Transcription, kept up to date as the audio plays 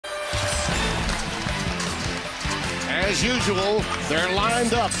As usual, they're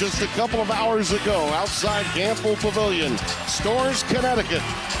lined up just a couple of hours ago outside Gamble Pavilion. Storrs, Connecticut,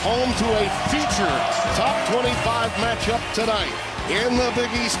 home to a feature top 25 matchup tonight. In the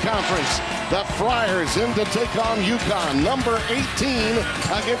Big East Conference, the Friars in to take on UConn, number 18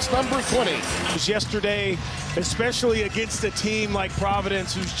 against number 20. Yesterday, especially against a team like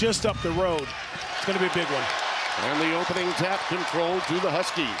Providence, who's just up the road. It's going to be a big one. And the opening tap controlled to the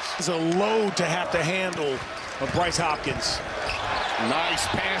Huskies. It's a load to have to handle of Bryce Hopkins. Nice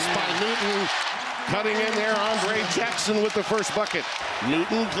pass by Newton. Cutting in there, Andre Jackson with the first bucket.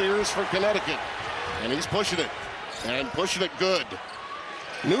 Newton clears for Connecticut, and he's pushing it. And pushing it good.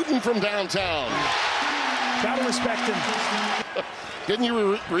 Newton from downtown. Gotta respect him. Didn't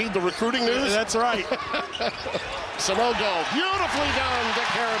you read the recruiting news? That's right. Sanogo, beautifully done to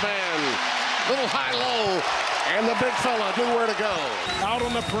Caravan. Little high-low, and the big fella knew where to go. Out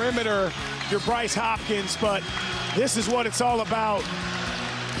on the perimeter, you're Bryce Hopkins, but this is what it's all about.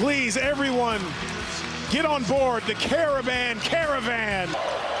 Please, everyone, get on board the Caravan.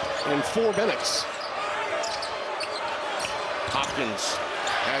 In 4 minutes. Hopkins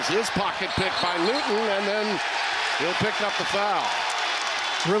has his pocket picked by Newton, and then he'll pick up the foul.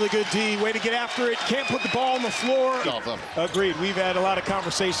 Really good D. Way to get after it. Can't put the ball on the floor. Agreed. We've had a lot of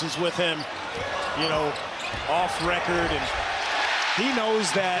conversations with him, you know, off record, and he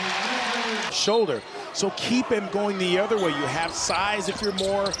knows that shoulder. So keep him going the other way. You have size if you're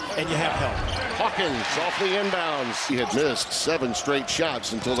more, and you have help. Hawkins off the inbounds. He had missed 7 straight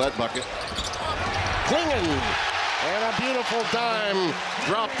shots until that bucket. Klingon. And a beautiful dime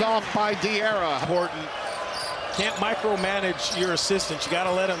dropped off by Diarra. Important. Can't micromanage your assistant. You got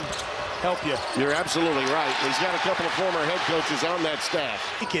to let him help you. You're absolutely right. He's got a couple of former head coaches on that staff.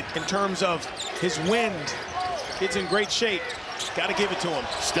 In terms of his wind, kid's in great shape. Got to give it to him.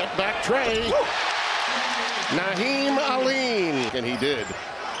 Step back Trey. Woo! Naheem Aline. And he did.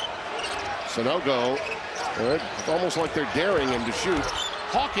 Sanogo, almost like they're daring him to shoot.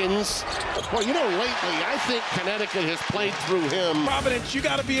 Hawkins, well, you know, lately, I think Connecticut has played through him. Providence, you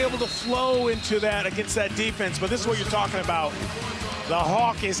got to be able to flow into that against that defense, but this is what you're talking about. The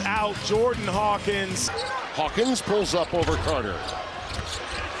Hawk is out, Jordan Hawkins. Hawkins pulls up over Carter.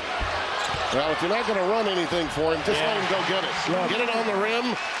 Well, if you're not going to run anything for him, just let him go get it. Get it on the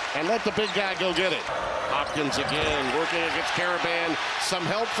rim and let the big guy go get it. Hopkins again, working against Caravan. Some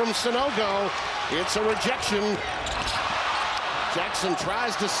help from Sanogo. It's a rejection. Jackson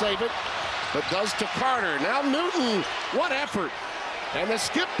tries to save it, but does to Carter. Now Newton, what effort. And the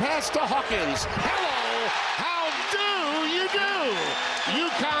skip pass to Hawkins. Hello, how do you do?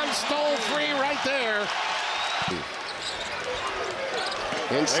 UConn stole free right there.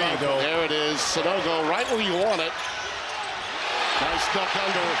 Inside, there it is. Sanogo right where you want it. Nice duck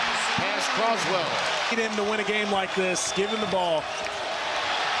under, pass Croswell. Need him to win a game like this. Give him the ball.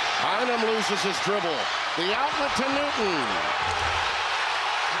 Bynum loses his dribble. The outlet to Newton.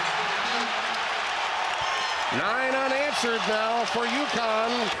 9 unanswered now for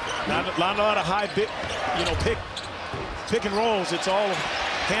UConn. Not a lot of high pick and rolls. It's all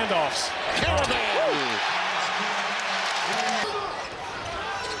handoffs. Caravan.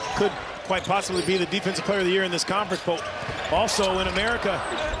 Could quite possibly be the defensive player of the year in this conference, but also in America.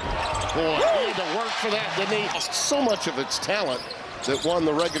 Boy, he had to work for that, didn't he? So much of its talent that won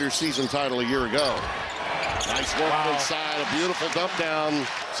the regular season title a year ago. Nice work inside, a beautiful dump down.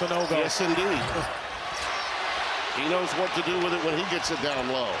 Sanogo. Yes, indeed. He knows what to do with it when he gets it down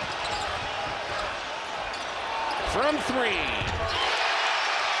low. From 3.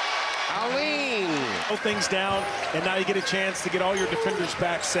 Aline. Slow things down, and now you get a chance to get all your defenders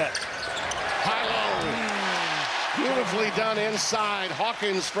back set. High-low. Beautifully done inside.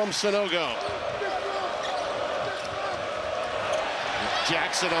 Hawkins from Sanogo.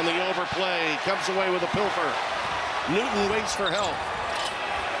 Jackson on the overplay. Comes away with a pilfer. Newton waits for help.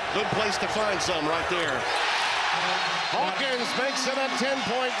 Good place to find some right there. Hawkins makes it a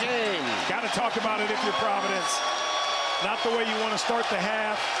 10-point game. Got to talk about it if you're Providence. Not the way you want to start the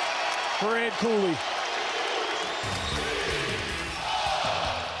half for Ed Cooley.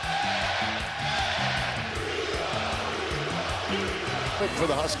 For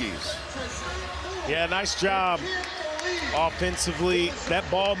the Huskies. Yeah, nice job offensively. That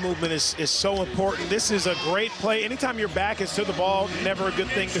ball movement is so important. This is a great play. Anytime your back is to the ball, never a good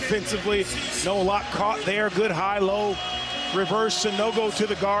thing defensively. No lot caught there. Good high-low reverse. Sanogo to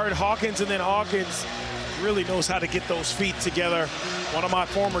the guard. Hawkins, and then Hawkins really knows how to get those feet together. One of my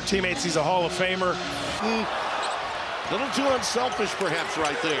former teammates, he's a Hall of Famer. A little too unselfish perhaps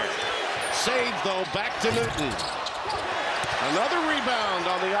right there. Saved though, back to Newton. Another rebound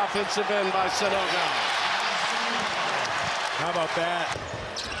on the offensive end by Sanogo. How about that?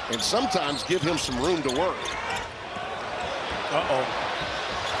 And sometimes give him some room to work. Uh-oh.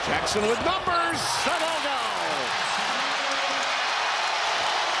 Jackson with numbers. Sanogo.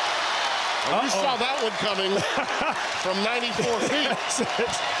 You saw that one coming from 94 feet.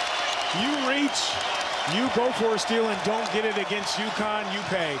 You reach, you go for a steal and don't get it against UConn, you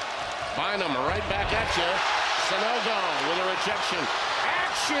pay. Bynum right back at you. Sanogo with a rejection.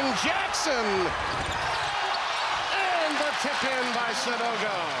 Action Jackson. And the tip in by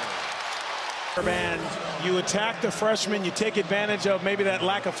Sanogo. And you attack the freshman, you take advantage of maybe that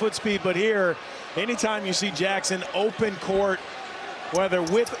lack of foot speed, but here, anytime you see Jackson open court, whether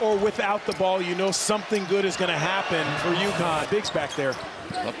with or without the ball, you know something good is going to happen for UConn. Biggs back there.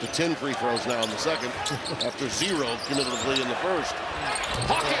 Up to 10 free throws now in the second, after 0 cumulatively in the first.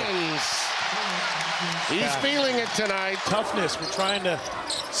 Hawkins! He's feeling it tonight. Toughness. We're trying to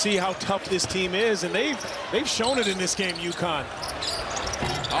see how tough this team is, and they've shown it in this game, UConn.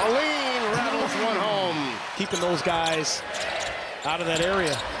 Aline rattles one home. Keeping those guys out of that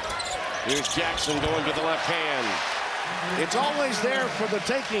area. Here's Jackson going to the left hand. It's always there for the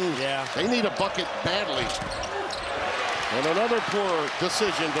taking. Yeah. They need a bucket badly. And another poor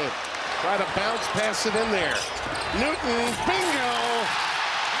decision to try to bounce pass it in there. Newton, bingo!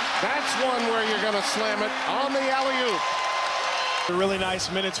 That's one where you're going to slam it on the alley-oop. Really nice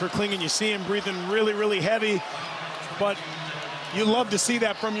minutes for Klingon. You see him breathing really, really heavy, but you love to see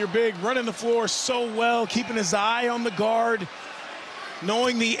that from your big, running the floor so well, keeping his eye on the guard,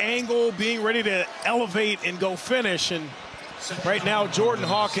 knowing the angle, being ready to elevate and go finish. And right now, Jordan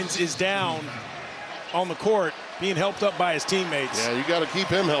Hawkins is down on the court, being helped up by his teammates. Yeah, you got to keep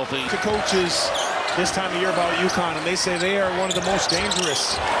him healthy. The coaches this time of year about UConn, and they say they are one of the most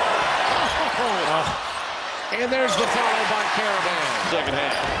dangerous. And there's the foul by Caravan. Second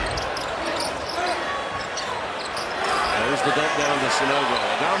half. There's the dump down to Sanogo.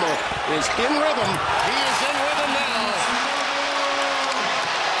 Adamo is in rhythm. He is in rhythm now.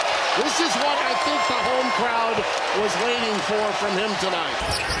 This is what I think the home crowd was waiting for from him tonight.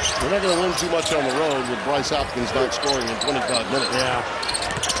 We're not going to win too much on the road with Bryce Hopkins not scoring in 25 minutes. Yeah.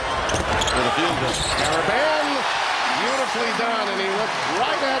 For the field goal. Caravan, beautifully done, and he looked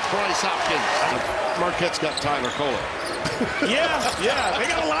right at Bryce Hopkins. Marquette's got Tyler Kohler. Yeah. They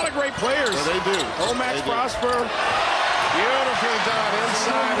got a lot of great players. Yeah, they do. Max Prosper. Beautifully done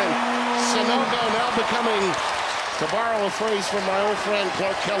inside, and Sanogo now becoming, to borrow a phrase from my old friend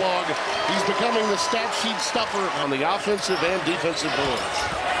Clark Kellogg, he's becoming the stat sheet stuffer on the offensive and defensive boards.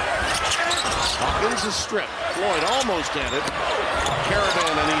 Hawkins is stripped. Floyd almost at it.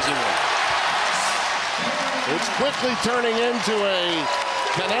 Caravan an easy one. It's quickly turning into a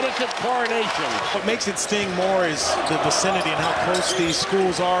Connecticut coronation. What makes it sting more is the vicinity and how close these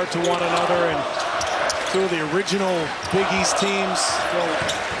schools are to one another, and two of the original Big East teams go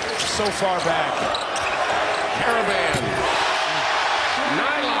so far back. Caravan.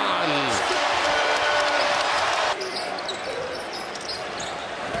 Nylon.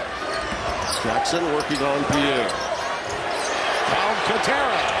 Jackson working on Pierre.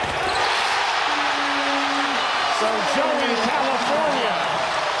 Calcaterra. So Joey, California,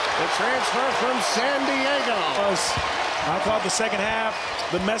 the transfer from San Diego. I thought the second half,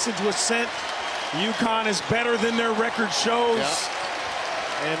 the message was sent. UConn is better than their record shows.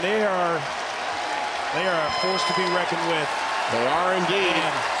 Yeah. And they are a force to be reckoned with. They are indeed.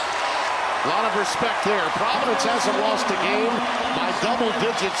 A lot of respect there. Providence hasn't lost a game by double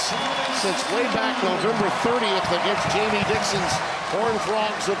digits since way back November 30th against Jamie Dixon's Horned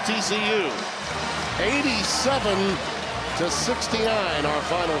Frogs of TCU. 87-69, our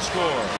final score.